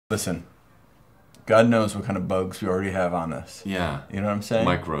Listen, God knows what kind of bugs we already have on us. Yeah. You know what I'm saying?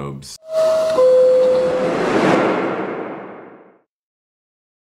 Microbes.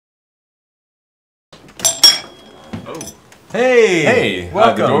 Oh. Hey! Hey!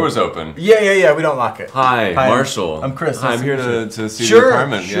 Welcome. The door was open. Yeah. We don't lock it. Hi, Marshall. I'm Chris. Hi, I'm here to see Sure, the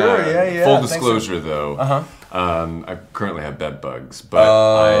apartment. sure, yeah. Full Thanks disclosure, though. I currently have bedbugs,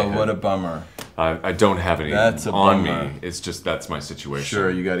 but what a bummer. I don't have any That's a on bummer. me. It's just that's my situation.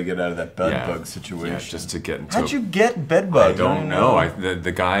 Sure, you got to get out of that bedbug situation. Yeah, just to get into. How'd you get bedbugs? I don't know.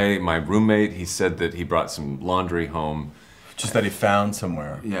 The guy, my roommate, he said that he brought some laundry home. Just that he found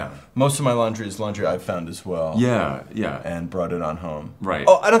somewhere. Yeah. Most of my laundry is laundry I've found as well. Yeah. And brought it on home. Right.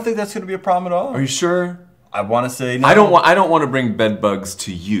 Oh, I don't think that's going to be a problem at all. Are you sure? I want to say no. I don't want to bring bedbugs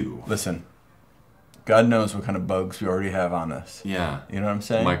to you. Listen, God knows what kind of bugs we already have on us. Yeah. You know what I'm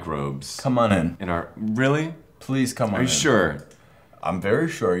saying? Microbes. Come on in. Really? Please come on in. Are you sure? I'm very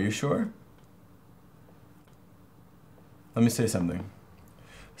sure. Are you sure? Let me say something.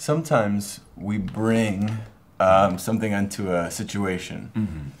 Sometimes we bring something into a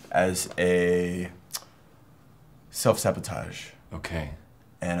situation as a self-sabotage. Okay.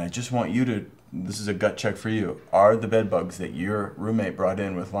 And I just want you to, this is a gut check for you. Are the bedbugs that your roommate brought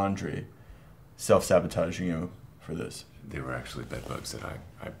in with laundry self-sabotaging you for this? They were actually bedbugs that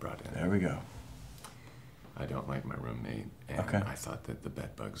I brought in. There we go. I don't like my roommate, and I thought that the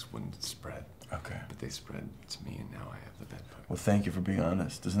bedbugs wouldn't spread. Okay. But they spread to me, and now I have the bedbug. Well, thank you for being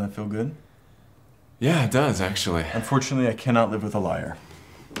honest. Doesn't that feel good? Yeah, it does, actually. Unfortunately, I cannot live with a liar.